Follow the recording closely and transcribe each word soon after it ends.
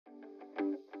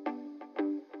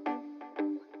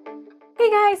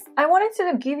guys, I wanted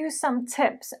to give you some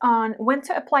tips on when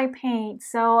to apply paint.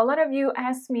 So a lot of you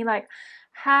asked me like,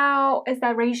 how is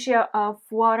that ratio of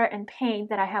water and paint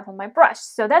that I have on my brush?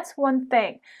 So that's one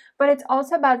thing, but it's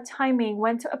also about timing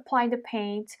when to apply the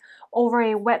paint over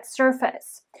a wet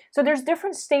surface. So there's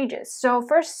different stages. So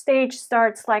first stage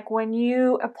starts like when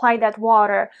you apply that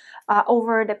water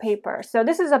over the paper. So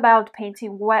this is about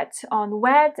painting wet on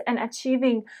wet and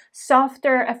achieving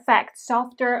softer effects,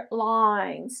 softer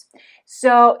lines.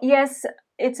 So yes,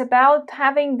 it's about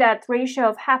having that ratio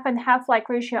of half and half, like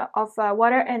ratio of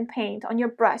water and paint on your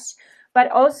brush,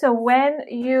 but also when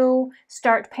you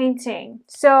start painting.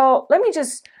 So let me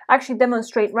just actually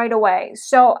demonstrate right away.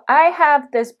 So I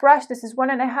have this brush. This is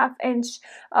 1.5 inch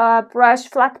brush,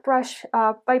 flat brush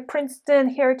by Princeton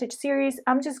Heritage Series.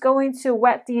 I'm just going to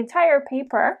wet the entire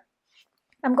paper.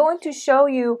 I'm going to show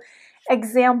you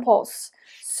examples.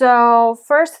 So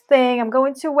first thing, I'm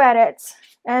going to wet it.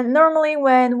 And normally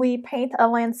when we paint a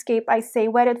landscape, I say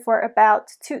wet it for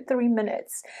about 2-3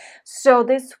 minutes. So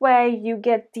this way you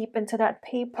get deep into that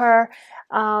paper.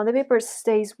 The paper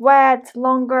stays wet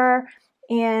longer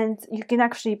and you can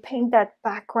actually paint that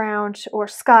background or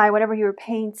sky, whatever you're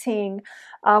painting,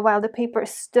 while the paper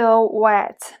is still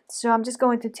wet. So I'm just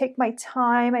going to take my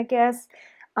time, I guess,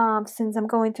 since I'm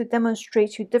going to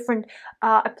demonstrate you different,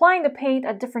 applying the paint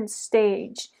at different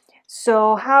stage.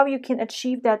 So how you can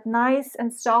achieve that nice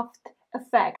and soft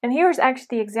effect. And here's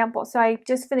actually the example. So I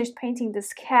just finished painting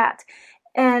this cat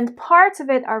and parts of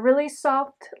it are really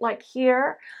soft, like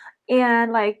here.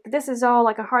 And like this is all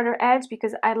like a harder edge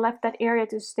because I left that area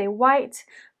to stay white.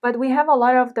 But we have a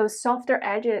lot of those softer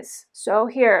edges. So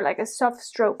here, like a soft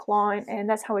stroke line, and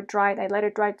that's how it dried. I let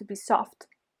it dry to be soft.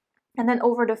 And then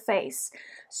over the face.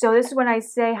 So this is when I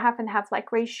say half and half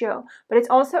like ratio, but it's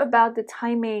also about the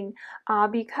timing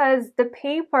because the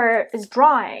paper is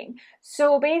drying.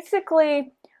 So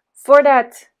basically for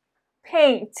that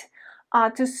paint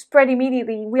to spread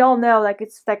immediately, we all know like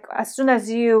it's like as soon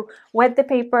as you wet the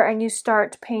paper and you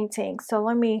start painting. So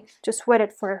let me just wet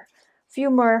it for a few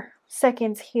more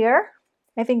seconds here.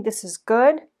 I think this is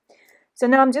good. So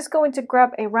now I'm just going to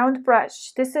grab a round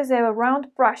brush. This is a round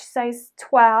brush size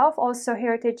 12, also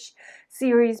Heritage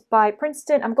Series by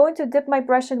Princeton. I'm going to dip my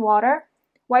brush in water,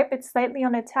 wipe it slightly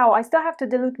on a towel. I still have to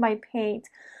dilute my paint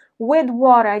with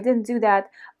water. I didn't do that.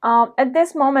 At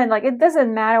this moment, like it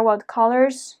doesn't matter what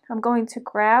colors I'm going to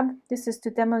grab. This is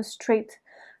to demonstrate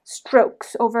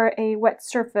strokes over a wet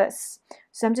surface.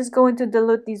 So I'm just going to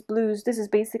dilute these blues. This is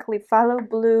basically phthalo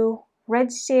blue,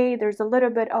 red shade. There's a little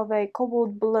bit of a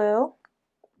cobalt blue.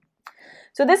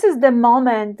 So this is the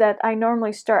moment that I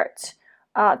normally start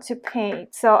to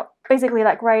paint. So basically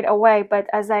like right away, but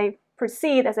as I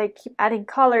proceed, as I keep adding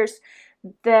colors,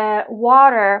 the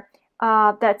water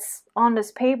that's on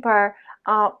this paper,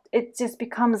 it just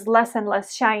becomes less and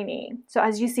less shiny. So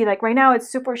as you see, like right now it's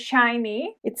super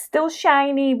shiny. It's still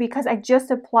shiny because I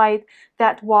just applied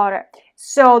that water.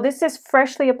 So this is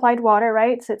freshly applied water,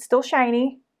 right? So it's still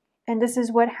shiny and this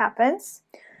is what happens.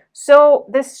 So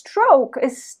the stroke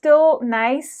is still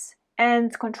nice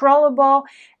and controllable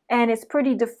and it's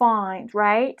pretty defined,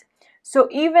 right? So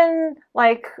even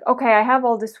like, okay, I have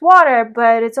all this water,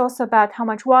 but it's also about how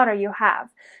much water you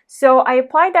have. So I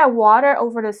applied that water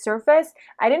over the surface.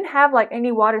 I didn't have like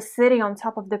any water sitting on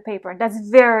top of the paper. That's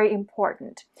very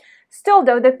important. Still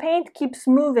though, the paint keeps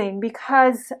moving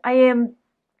because I am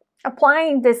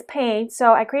applying this paint.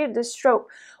 So I created this stroke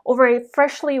over a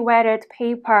freshly wetted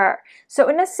paper. So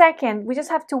in a second, we just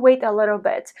have to wait a little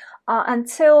bit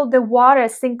until the water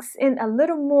sinks in a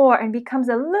little more and becomes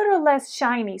a little less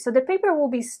shiny. So the paper will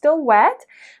be still wet,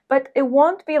 but it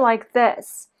won't be like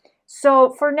this.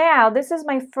 So for now, this is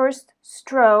my first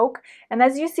stroke. And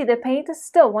as you see, the paint is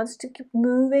still wants to keep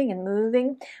moving and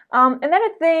moving. Another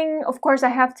thing, of course, I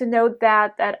have to note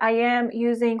that I am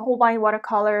using Holbein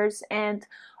watercolors, and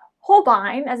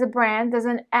Holbein as a brand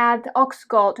doesn't add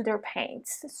oxgold to their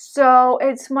paints, so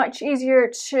it's much easier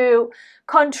to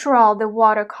control the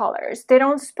watercolors. They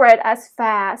don't spread as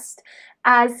fast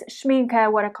as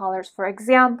Schmincke watercolors, for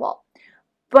example.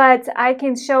 But I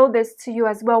can show this to you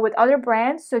as well with other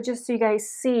brands, so just so you guys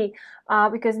see,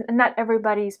 because not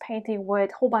everybody is painting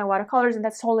with Holbein watercolors, and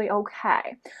that's totally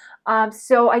okay.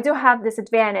 So I do have this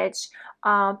advantage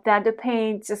that the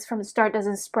paint just from the start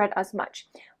doesn't spread as much.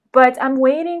 But I'm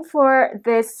waiting for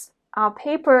this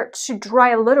paper to dry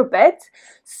a little bit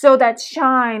so that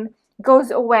shine goes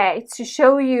away to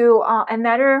show you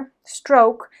another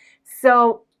stroke.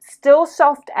 So still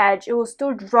soft edge, it will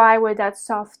still dry with that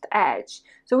soft edge.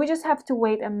 So we just have to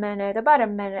wait a minute, about a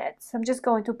minute. So I'm just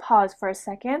going to pause for a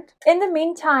second. In the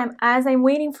meantime, as I'm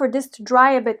waiting for this to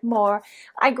dry a bit more,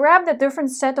 I grabbed a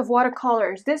different set of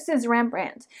watercolors. This is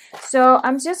Rembrandt. So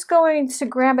I'm just going to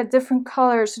grab a different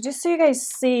color. So just so you guys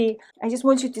see, I just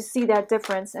want you to see that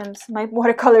difference. And my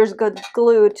watercolors got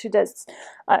glued to this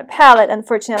palette,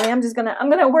 unfortunately. I'm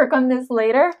gonna work on this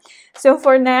later. So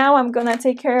for now, I'm gonna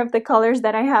take care of the colors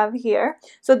that I have here.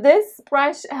 So this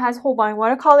brush has Holbein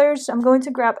watercolors. I'm going to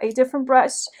grab a different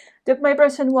brush, dip my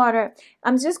brush in water.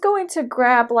 I'm just going to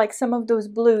grab like some of those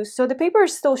blues. So the paper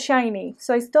is still shiny,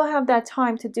 so I still have that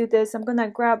time to do this. I'm gonna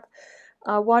grab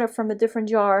water from a different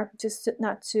jar, just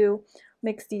not to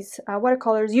mix these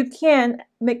watercolors. You can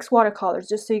mix watercolors,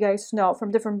 just so you guys know,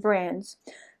 from different brands.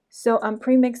 So I'm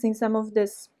pre-mixing some of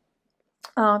this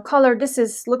color.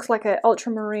 This looks like an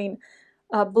ultramarine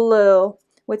blue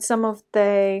with some of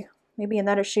the, maybe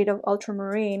another shade of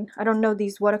ultramarine. I don't know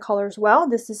these watercolors well.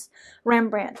 This is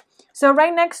Rembrandt. So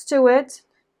right next to it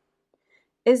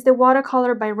is the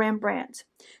watercolor by Rembrandt.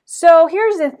 So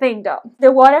here's the thing though,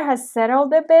 the water has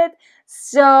settled a bit,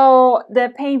 so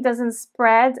the paint doesn't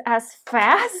spread as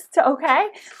fast, okay?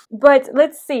 But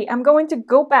let's see, I'm going to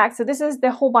go back. So this is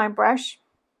the Holbein brush.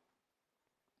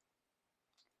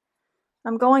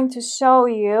 I'm going to show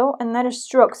you another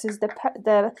stroke since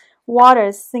the water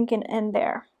is sinking in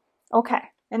there. Okay,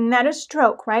 another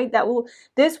stroke, right?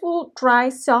 This will dry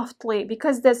softly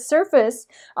because the surface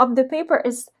of the paper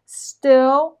is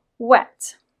still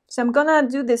wet. So I'm gonna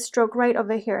do this stroke right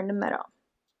over here in the middle.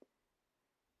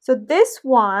 So this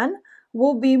one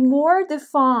will be more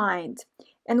defined.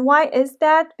 And why is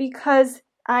that? Because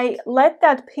I let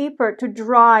that paper to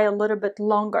dry a little bit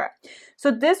longer.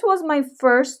 So this was my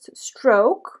first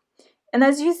stroke. And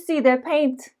as you see, the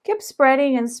paint kept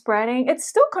spreading and spreading. It's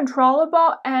still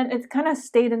controllable and it kind of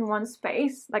stayed in one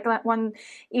space, like that one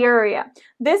area.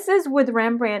 This is with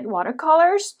Rembrandt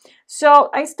watercolors. So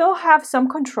I still have some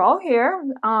control here.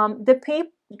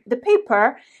 The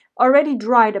paper already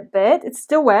dried a bit. It's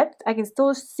still wet. I can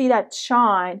still see that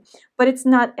shine, but it's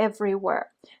not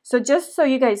everywhere. So just so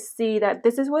you guys see that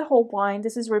this is with Holbein,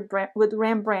 this is with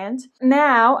Rembrandt.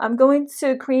 Now I'm going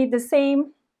to create the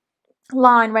same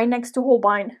line right next to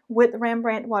Holbein with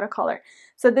Rembrandt watercolor.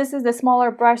 So this is the smaller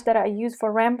brush that I use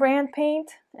for Rembrandt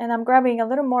paint, and I'm grabbing a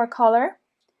little more color.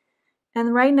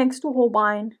 And right next to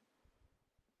Holbein,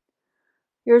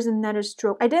 here's another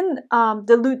stroke. I didn't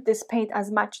dilute this paint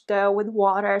as much though with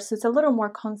water, so it's a little more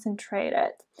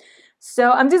concentrated.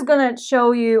 So I'm just gonna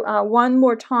show you one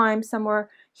more time somewhere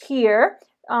here.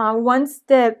 Once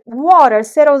the water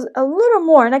settles a little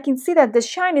more, and I can see that the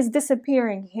shine is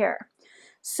disappearing here.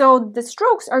 So the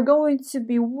strokes are going to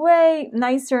be way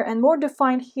nicer and more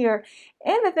defined here.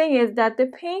 And the thing is that the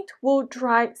paint will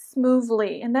dry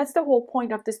smoothly. And that's the whole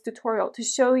point of this tutorial, to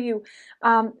show you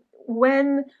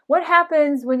what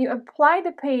happens when you apply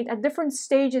the paint at different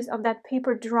stages of that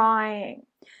paper drying.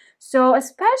 So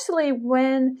especially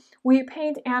when we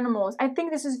paint animals, I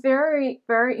think this is very,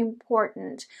 very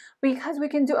important because we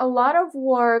can do a lot of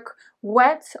work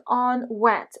wet on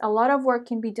wet. A lot of work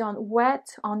can be done wet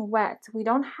on wet. We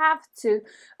don't have to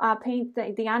paint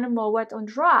the animal wet on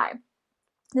dry.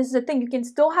 This is the thing, you can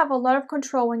still have a lot of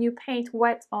control when you paint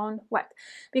wet on wet,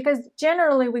 because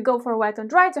generally we go for wet on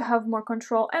dry to have more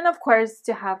control and of course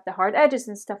to have the hard edges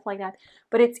and stuff like that,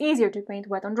 but it's easier to paint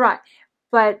wet on dry.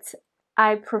 But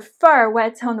I prefer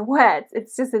wet on wet.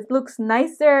 It's just, it looks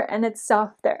nicer and it's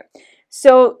softer.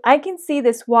 So I can see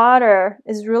this water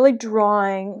is really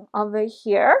drying over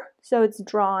here. So it's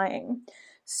drying.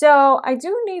 So I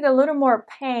do need a little more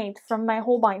paint from my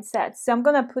Holbein set. So I'm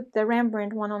going to put the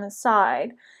Rembrandt one on the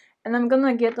side. And I'm going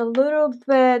to get a little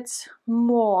bit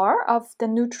more of the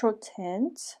neutral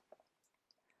tint.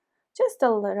 Just a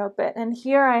little bit. And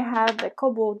here I have the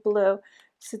cobalt blue.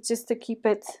 So just to keep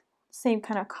it same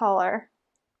kind of color.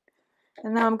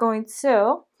 And now I'm going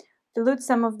to dilute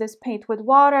some of this paint with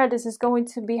water. This is going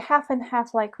to be half and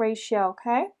half like ratio,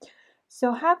 okay?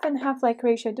 So half and half like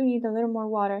ratio. I do need a little more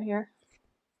water here.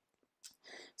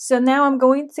 So now I'm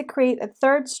going to create a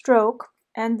third stroke,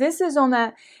 and this is on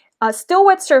a still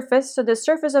wet surface. So the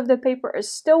surface of the paper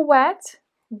is still wet,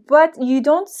 but you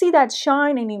don't see that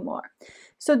shine anymore.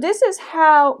 So this is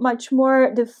how much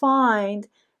more defined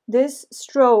this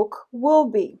stroke will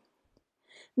be.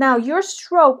 Now your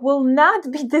stroke will not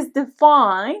be this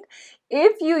defined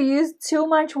if you use too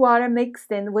much water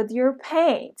mixed in with your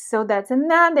paint. So that's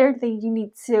another thing you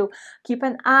need to keep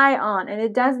an eye on, and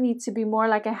it does need to be more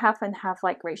like a half and half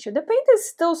like ratio. The paint is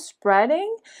still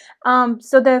spreading,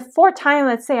 so the fourth time,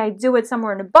 let's say I do it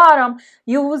somewhere in the bottom,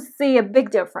 you will see a big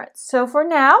difference. So for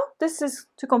now, this is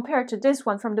to compare to this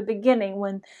one from the beginning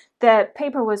when the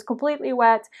paper was completely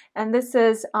wet, and this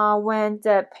is when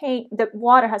the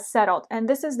water has settled, and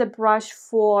this is the brush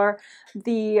for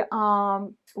the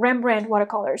Rembrandt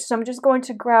watercolors. So I'm just going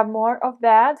to grab more of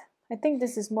that. I think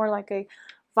this is more like a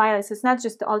violet. So it's not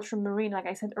just the ultramarine like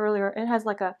I said earlier. It has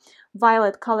like a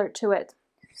violet color to it.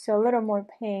 So a little more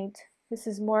paint. This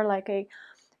is more like a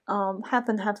half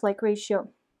and half like ratio.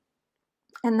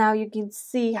 And now you can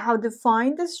see how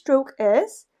defined the stroke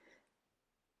is.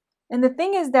 And the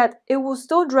thing is that it will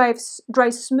still dry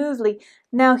smoothly.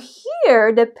 Now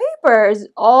here, the paper is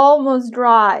almost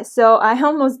dry. So I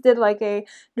almost did like a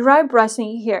dry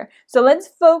brushing here. So let's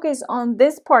focus on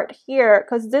this part here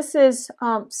because this is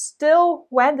still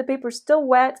wet. The paper is still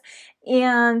wet.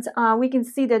 And we can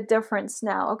see the difference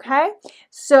now, okay?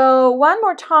 So one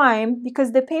more time,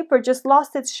 because the paper just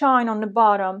lost its shine on the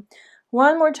bottom.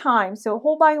 One more time. So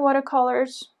Holbein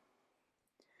watercolors.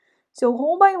 So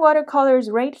Holbein watercolors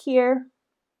right here.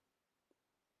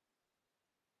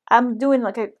 I'm doing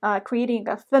like a creating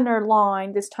a thinner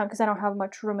line this time because I don't have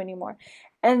much room anymore.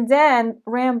 And then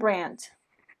Rembrandt.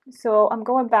 So I'm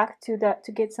going back to that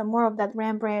to get some more of that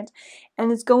Rembrandt, and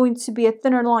it's going to be a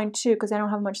thinner line too because I don't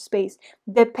have much space.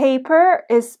 The paper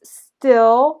is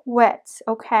still wet,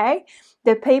 okay?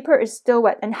 The paper is still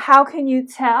wet. And how can you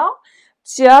tell?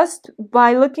 Just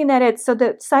by looking at it. So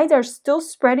the sides are still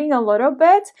spreading a little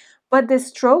bit, but the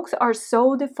strokes are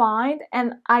so defined,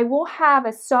 and I will have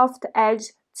a soft edge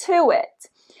to it.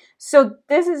 So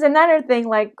this is another thing,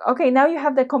 like, okay, now you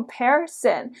have the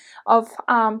comparison of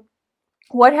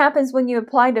what happens when you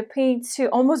apply the paint to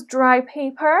almost dry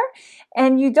paper,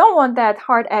 and you don't want that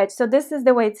hard edge. So this is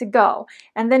the way to go.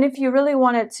 And then if you really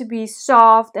want it to be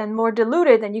soft and more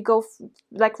diluted, then you go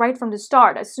like right from the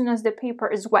start. As soon as the paper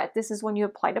is wet, this is when you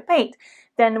apply the paint.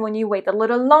 Then when you wait a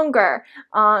little longer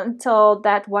until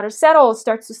that water settles,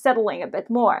 starts to settling a bit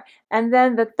more. And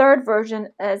then the third version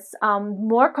is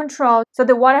more controlled. So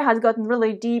the water has gotten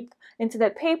really deep into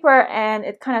that paper and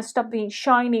it kind of stopped being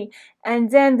shiny.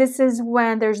 And then this is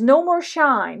when there's no more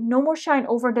shine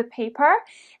over the paper.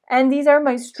 And these are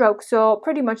my strokes, so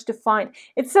pretty much defined.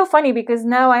 It's so funny because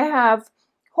now I have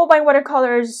Holbein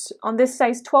watercolors on this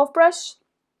size 12 brush,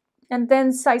 and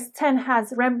then size 10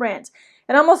 has Rembrandt.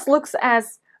 It almost looks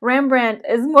as Rembrandt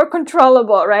is more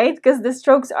controllable, right? Because the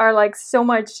strokes are like so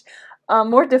much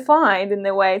more defined in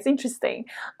a way. It's interesting.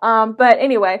 But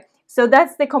anyway, so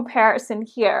that's the comparison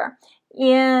here.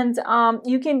 And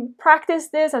you can practice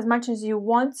this as much as you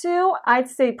want to. I'd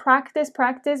say practice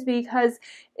because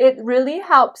it really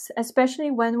helps,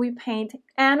 especially when we paint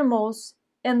animals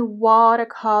in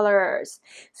watercolors.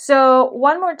 So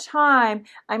one more time,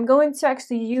 I'm going to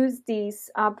actually use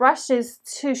these brushes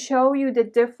to show you the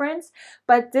difference,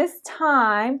 but this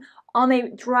time on a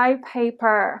dry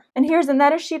paper. And here's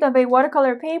another sheet of a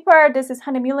watercolor paper. This is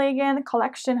Hannah Milligan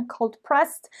collection called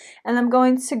Pressed, and I'm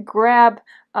going to grab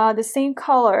the same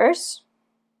colors.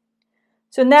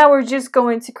 So now we're just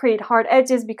going to create hard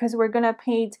edges because we're gonna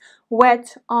paint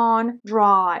wet on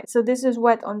dry. So this is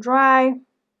wet on dry.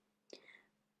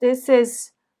 This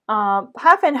is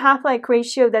half and half like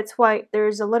ratio. That's why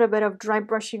there's a little bit of dry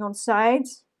brushing on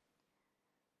sides.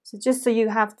 So just so you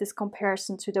have this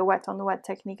comparison to the wet on wet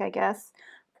technique, I guess,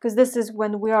 because this is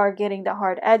when we are getting the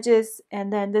hard edges.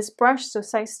 And then this brush, so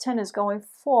size 10, is going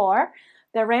for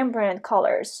the Rembrandt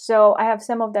colors. So I have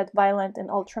some of that violet and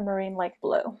ultramarine like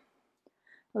blue.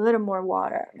 A little more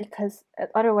water because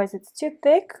otherwise it's too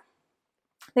thick.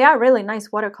 They are really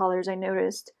nice watercolors, I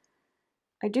noticed.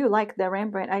 I do like the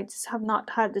Rembrandt. I just have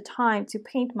not had the time to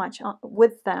paint much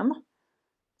with them.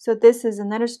 So this is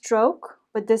another stroke,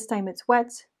 but this time it's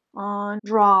wet on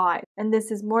dry. And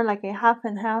this is more like a half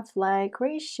and half like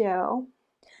ratio.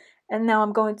 And now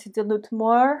I'm going to dilute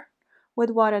more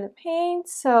with water to paint.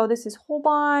 So this is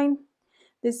Holbein.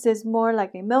 This is more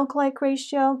like a milk-like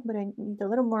ratio, but I need a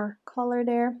little more color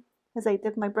there as I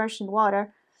dip my brush in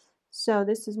water. So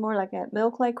this is more like a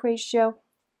milk-like ratio.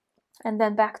 And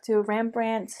then back to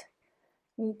Rembrandt.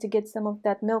 I need to get some of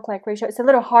that milk-like ratio. It's a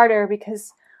little harder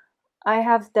because I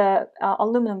have the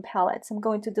aluminum palettes. I'm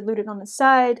going to dilute it on the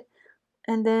side.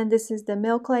 And then this is the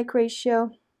milk-like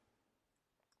ratio.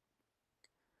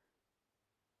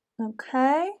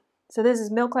 Okay. So this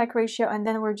is milk-like ratio, and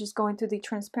then we're just going to the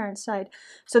transparent side.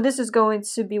 So this is going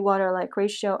to be water-like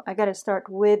ratio. I got to start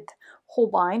with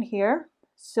Holbein here.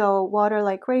 So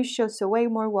water-like ratio, so way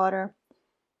more water.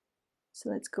 So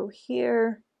let's go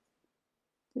here.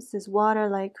 This is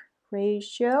water-like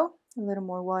ratio, a little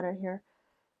more water here.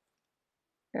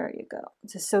 There you go.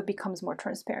 Just so it becomes more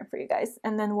transparent for you guys.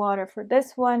 And then water for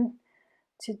this one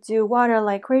to do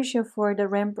water-like ratio for the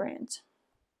Rembrandt.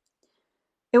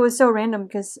 It was so random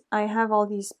because I have all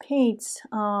these paints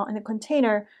in a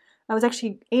container. I was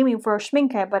actually aiming for a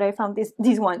Schminke, but I found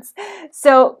these ones.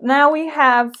 So now we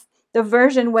have the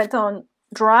version went on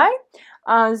dry.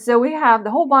 So we have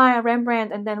the Holbein,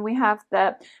 Rembrandt, and then we have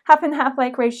the half and half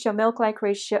like ratio, milk like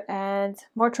ratio, and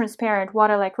more transparent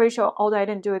water like ratio, although I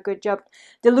didn't do a good job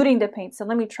diluting the paint. So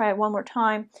let me try it one more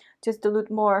time. Just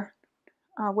dilute more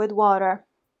with water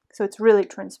so it's really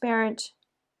transparent.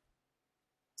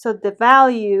 So the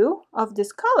value of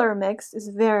this color mix is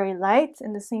very light,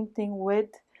 and the same thing with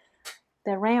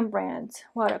the Rembrandt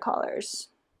watercolors.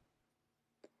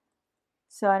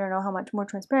 So I don't know how much more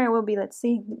transparent it will be. Let's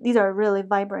see. These are really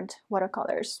vibrant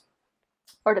watercolors,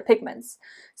 or the pigments.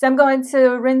 So I'm going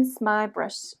to rinse my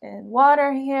brush in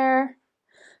water here.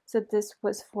 So this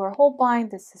was for Holbein,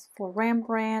 this is for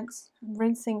Rembrandt. I'm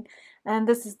rinsing, and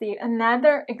this is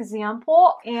another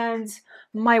example. And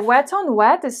my wet on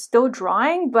wet is still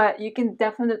drying, but you can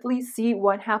definitely see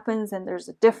what happens, and there's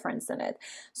a difference in it.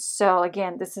 So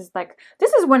again, this is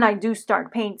when I do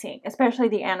start painting, especially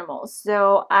the animals.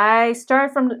 So I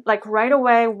start from like right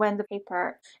away when the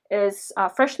paper is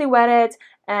freshly wetted,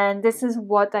 and this is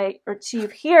what I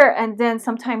achieve here. And then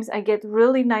sometimes I get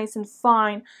really nice and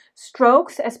fine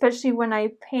strokes, especially when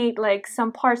I paint like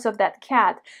some parts of that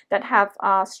cat that have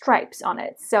stripes on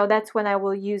it. So that's when I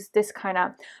will use this kind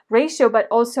of ratio, but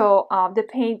also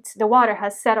the water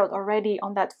has settled already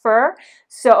on that fur,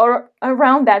 so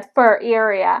around that fur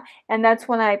area, and that's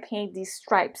when I paint these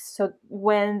stripes. So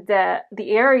when the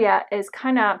area is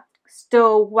kind of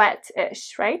still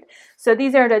wet-ish, right? So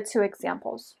these are the two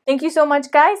examples. Thank you so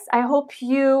much, guys. I hope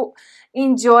you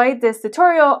enjoyed this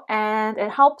tutorial and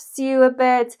it helps you a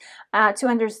bit to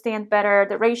understand better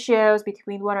the ratios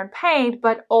between water and paint,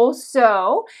 but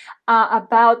also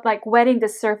about like wetting the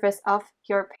surface of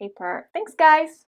your paper. Thanks, guys.